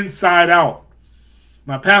the inside out.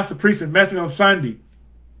 My pastor preached a message on Sunday,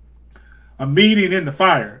 a meeting in the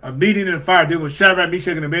fire. A meeting in the fire dealing with Shadrach,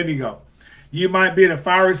 Meshach, and Abednego. You might be in a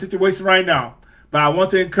fiery situation right now, but I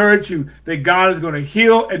want to encourage you that God is going to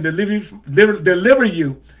heal and deliver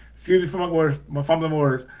you. Excuse me for my words, my fumbling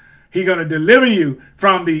words. He's going to deliver you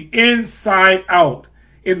from the inside out.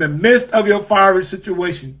 In the midst of your fiery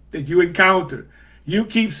situation that you encounter, you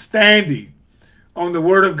keep standing on the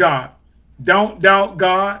Word of God. Don't doubt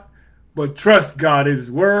God, but trust God in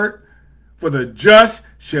his word. For the just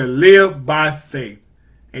shall live by faith.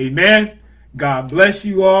 Amen. God bless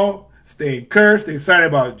you all. Stay encouraged. Stay excited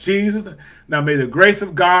about Jesus. Now may the grace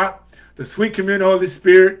of God, the sweet communion of the Holy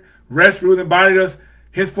Spirit, rest, rule, and abide us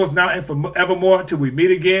henceforth, now, and forevermore, until we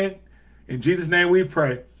meet again. In Jesus' name we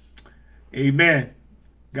pray. Amen.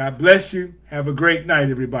 God bless you. Have a great night,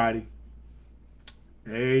 everybody.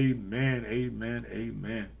 Amen, amen,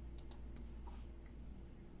 amen.